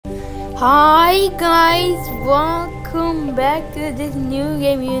Hi guys, welcome back to this new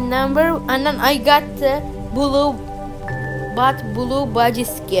game. And then I got the blue budgie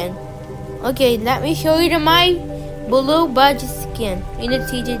skin. Okay, let me show you my blue budgie skin in the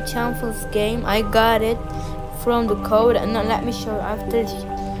TJ Champions game. I got it from the code, and then let me show you after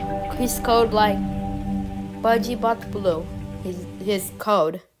his code, like budgie blue. His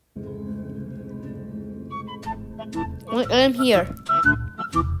code. I'm here.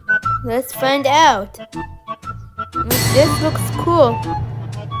 Let's find out. This looks cool.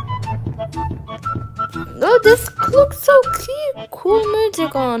 Oh, this looks so cute. Cool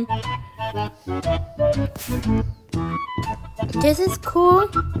music on. This is cool.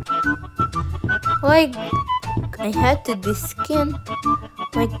 Like, I had to this skin.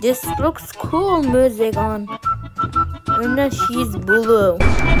 Like, this looks cool music on. And then she's blue.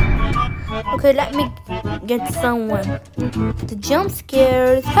 Okay, let me get someone. The jump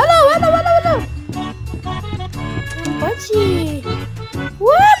scares. Hello. Budgie.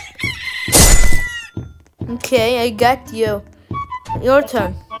 What? Okay, I got you. Your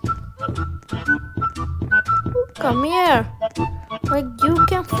turn. Come here. Like, you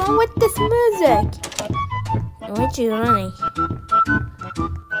can fun with this music. Why you running?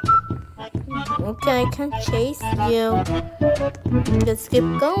 Okay, I can chase you. Let's keep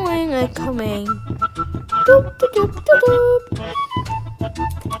going. I'm coming. Doop, doop, doop, doop, doop.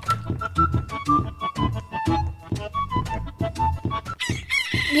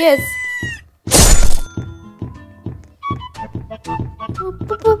 Yes. Boop,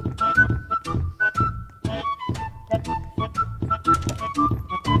 boop, boop.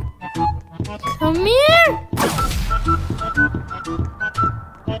 Come here.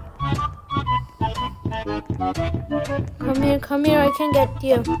 Come here, I can get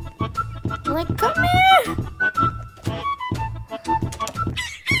you. Like, come here.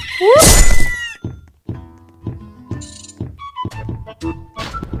 Whoop.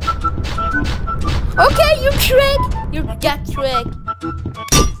 Okay, you trick. You got tricked.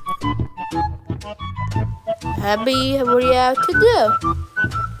 Happy, what do you have to do?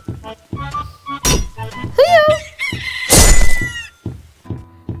 Hello.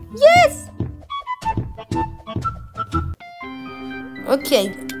 Yes.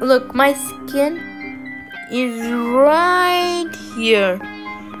 Okay, look, my skin is right here.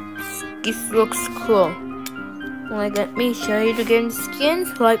 This looks cool. Like, let me show you the game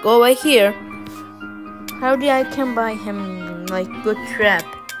skins. Like, over here. How do I can buy him, like, good trap?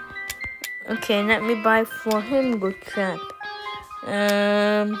 Okay, let me buy for him good trap.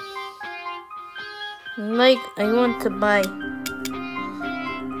 Like, I want to buy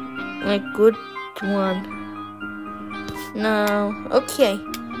like good one. No, okay.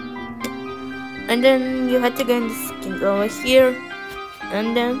 And then you have to get the skins over here,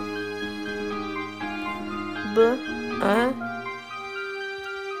 and then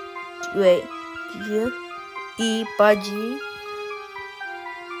budgie.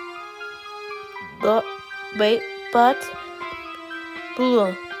 But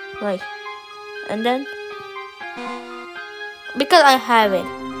blue, right? And then because I have it,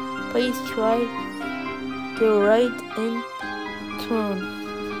 please try to write in turn.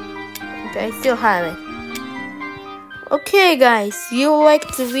 Okay, I still have it. Okay, guys, you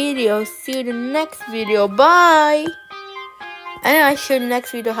liked the video. See you in the next video. Bye. And I show you the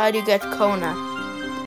next video how to get Kona.